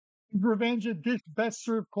Revenge a dish best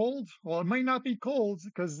served cold? Well, it might not be cold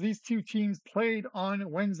because these two teams played on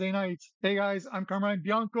Wednesday night. Hey guys, I'm Carmine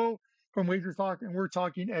Bianco from WagerTalk, and we're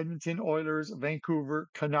talking Edmonton Oilers, Vancouver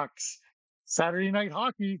Canucks. Saturday night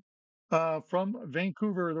hockey from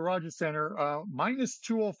Vancouver, the Rogers Center, minus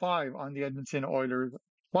 205 on the Edmonton Oilers,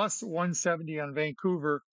 plus 170 on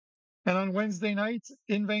Vancouver. And on Wednesday night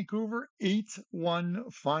in Vancouver,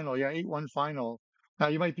 8-1 final. Yeah, 8-1 final. Now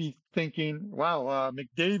you might be thinking, wow,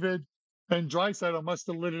 McDavid and Draisaitl must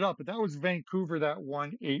have lit it up, but that was Vancouver that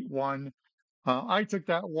won 8-1. I took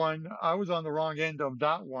that one. I was on the wrong end of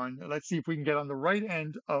that one. Let's see if we can get on the right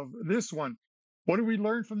end of this one. What did we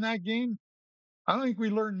learn from that game? I don't think we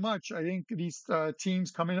learned much. I think these teams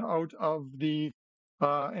coming out of the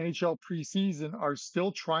NHL preseason are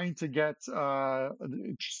still trying to get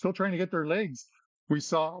their legs. We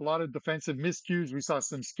saw a lot of defensive miscues. We saw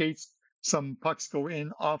some skates, some pucks go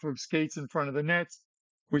in off of skates in front of the net.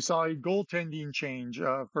 We saw a goaltending change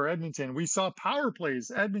for Edmonton. We saw power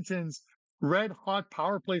plays. Edmonton's red hot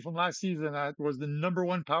power play from last season that was the number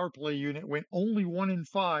one power play unit went only 1 in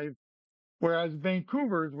 5, whereas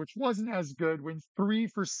Vancouver's, which wasn't as good, went 3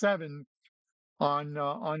 for 7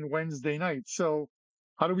 on Wednesday night. So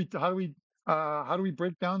how do we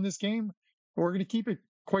break down this game? We're going to keep it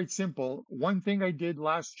quite simple. One thing I did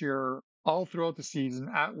last year, all throughout the season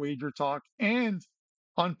at Wager Talk and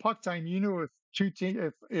on Puck Time,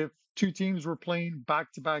 if two teams were playing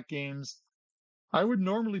back-to-back games, I would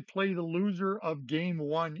normally play the loser of game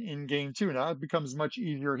one in game two. Now it becomes much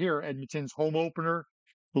easier here. Edmonton's home opener,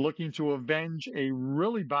 looking to avenge a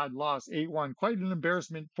really bad loss, 8-1. Quite an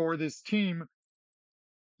embarrassment for this team.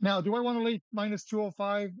 Now, do I want to lay minus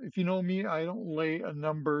 205? If you know me, I don't lay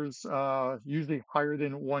numbers usually higher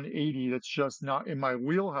than 180. That's just not in my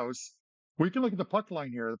wheelhouse. We can look at the puck line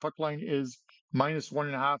here. The puck line is minus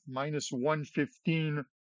 1.5, minus 115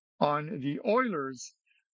 on the Oilers.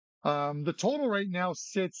 The total right now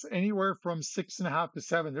sits anywhere from 6.5 to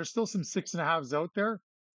 7. There's still some 6.5s out there.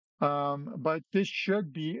 But this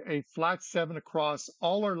should be a flat 7 across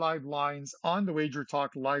all our live lines on the Wager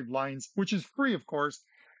Talk live lines, which is free, of course.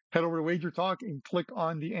 Head over to Wager Talk and click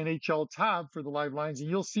on the NHL tab for the live lines, and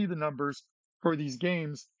you'll see the numbers for these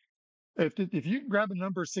games. If you can grab a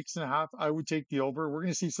number 6.5, I would take the over. We're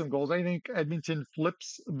going to see some goals. I think Edmonton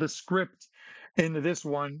flips the script into this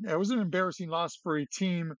one. It was an embarrassing loss for a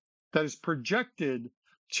team that is projected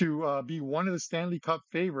to be one of the Stanley Cup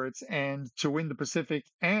favorites and to win the Pacific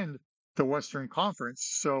and the Western Conference.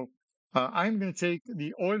 So I'm going to take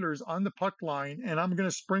the Oilers on the puck line, and I'm going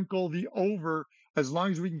to sprinkle the over as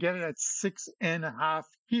long as we can get it at 6.5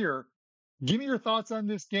 here. Give me your thoughts on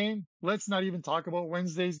this game. Let's not even talk about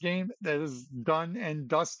Wednesday's game. That is done and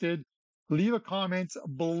dusted. Leave a comment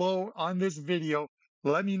below on this video.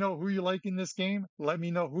 Let me know who you like in this game. Let me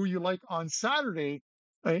know who you like on Saturday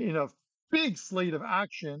in a big slate of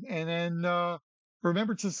action. And then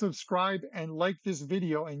remember to subscribe and like this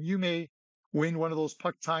video, and you may win one of those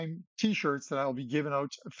Puck Time t-shirts that I'll be giving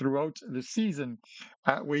out throughout the season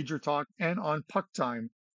at Wager Talk and on Puck Time.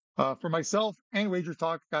 For myself and Wager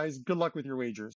Talk, guys, good luck with your wagers.